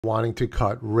wanting to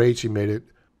cut rates. He made it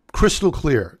crystal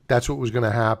clear that's what was going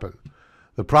to happen.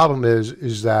 The problem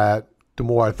is that the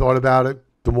more I thought about it,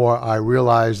 the more I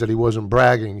realized that he wasn't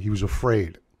bragging. He was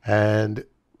afraid. And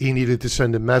he needed to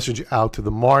send a message out to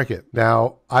the market.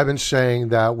 Now, I've been saying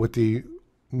that with the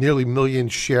nearly million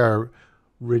share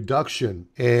reduction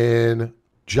in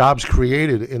jobs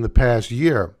created in the past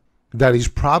year, that he's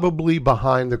probably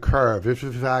behind the curve. If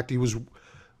in fact he was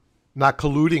not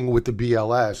colluding with the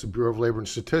BLS, the Bureau of Labor and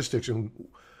Statistics, and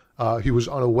he was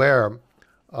unaware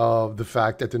of the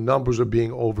fact that the numbers are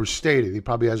being overstated. He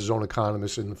probably has his own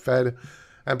economists in the Fed,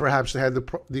 and perhaps they had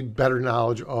the better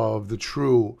knowledge of the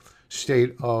true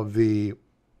state of the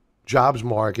jobs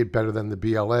market better than the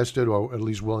BLS did, or at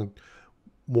least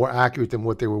more accurate than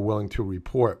what they were willing to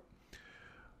report.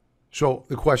 So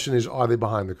the question is, are they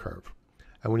behind the curve?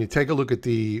 And when you take a look at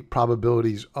the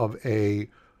probabilities of a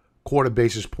quarter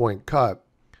basis point cut,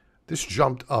 this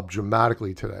jumped up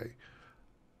dramatically today.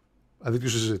 I think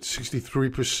this is at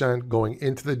 63% going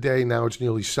into the day. Now it's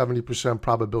nearly 70%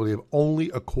 probability of only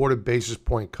a quarter basis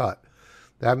point cut.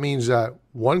 That means that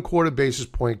 1/4 basis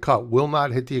point cut will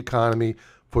not hit the economy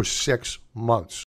for 6 months.